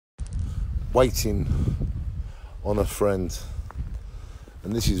waiting on a friend.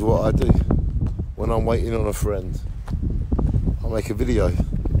 And this is what I do when I'm waiting on a friend. I make a video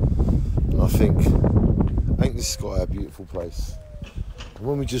and I think, ain't this sky a beautiful place? And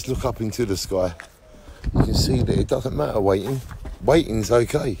when we just look up into the sky, you can see that it doesn't matter waiting. Waiting's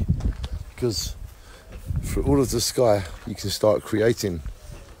okay, because through all of the sky you can start creating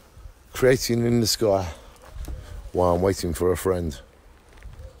in the sky while I'm waiting for a friend.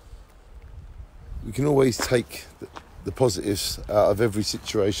 We can always take the positives out of every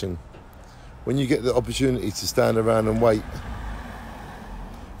situation. When you get the opportunity to stand around and wait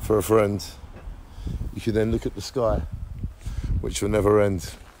for a friend, you can then look at the sky, which will never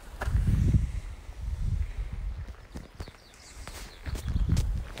end.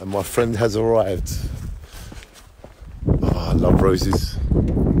 And my friend has arrived. Oh, I love roses.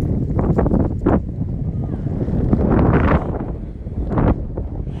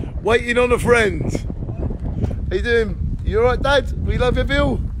 Waiting on a friend. How you doing? You alright, Dad? We love you,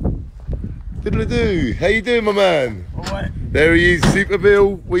 Bill. Diddle-a-doo. How you doing, my man? Alright. There he is, Super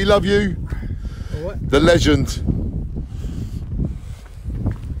Bill. We love you. Alright. The legend.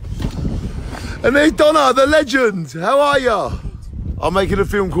 And there's Donna, the legend. How are ya? I'm making a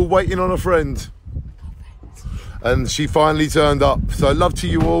film called Waiting on a Friend. And she finally turned up. So love to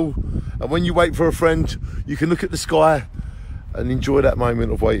you all. And when you wait for a friend, you can look at the sky and enjoy that moment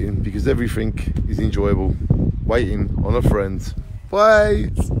of waiting, because everything is enjoyable. Waiting on a friend.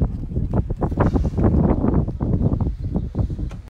 Bye.